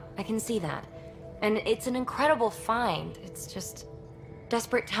 Yeah, I can see that. And it's an incredible find. It's just...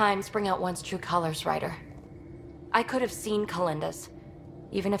 desperate times bring out one's true colors, Ryder. I could have seen Kalinda's,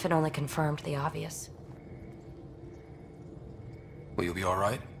 even if it only confirmed the obvious. Will you be all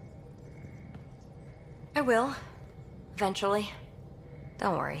right? I will. Eventually.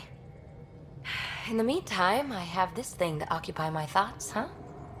 Don't worry. In the meantime, I have this thing to occupy my thoughts, huh?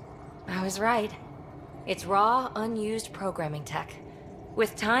 I was right. It's raw, unused programming tech.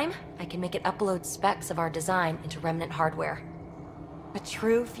 With time, I can make it upload specs of our design into remnant hardware. A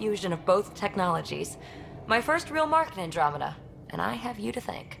true fusion of both technologies. My first real mark in Andromeda, and I have you to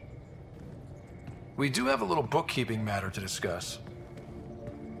thank. We do have a little bookkeeping matter to discuss.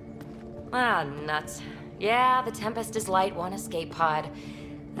 Ah, nuts. Yeah, the Tempest is light, one escape pod.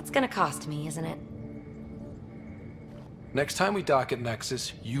 That's gonna cost me, isn't it? Next time we dock at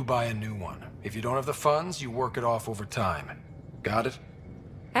Nexus, you buy a new one. If you don't have the funds, you work it off over time. Got it?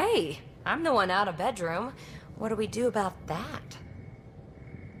 Hey, I'm the one out of bedroom. What do we do about that?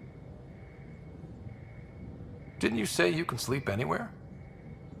 Didn't you say you can sleep anywhere?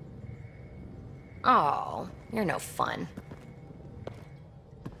 Oh, you're no fun.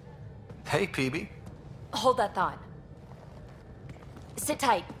 Hey, PB. Hold that thought. Sit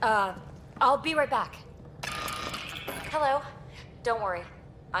tight. I'll be right back. Hello. Don't worry.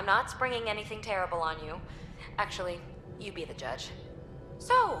 I'm not springing anything terrible on you. Actually, you be the judge.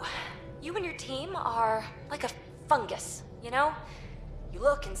 So, you and your team are like a fungus, you know? You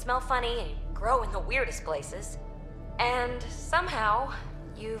look and smell funny and you grow in the weirdest places. And somehow,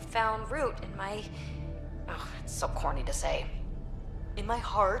 you found root in my... oh, it's so corny to say. In my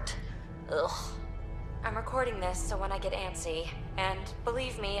heart. Ugh. I'm recording this so when I get antsy, and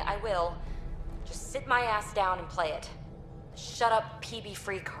believe me, I will, just sit my ass down and play it. Shut up, PB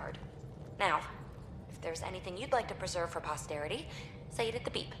free card. Now, if there's anything you'd like to preserve for posterity, say it at the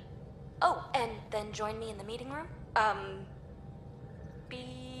beep. Oh, and then join me in the meeting room?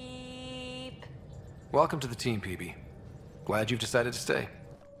 Beep. Welcome to the team, PB. Glad you've decided to stay.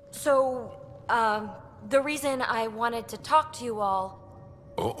 So, the reason I wanted to talk to you all...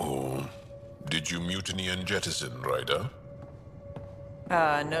 Uh-oh. Did you mutiny and jettison, Ryder?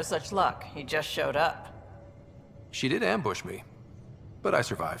 No such luck. He just showed up. She did ambush me, but I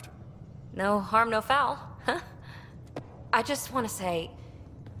survived. No harm, no foul, huh? I just want to say,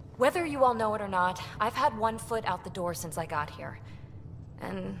 whether you all know it or not, I've had one foot out the door since I got here.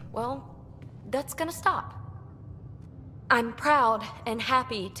 And, well, that's gonna stop. I'm proud and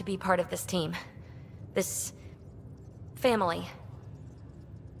happy to be part of this team. This... family.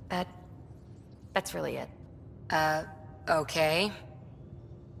 That's really it. Okay.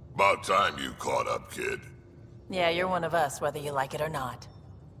 About time you caught up, kid. Yeah, you're one of us, whether you like it or not.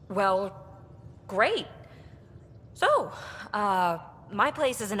 Well, great. So, my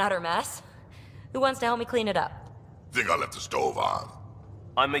place is an utter mess. Who wants to help me clean it up? Think I left the stove on.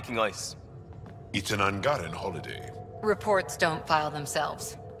 I'm making ice. It's an Angaran holiday. Reports don't file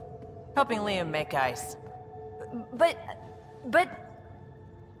themselves. Helping Liam make ice. But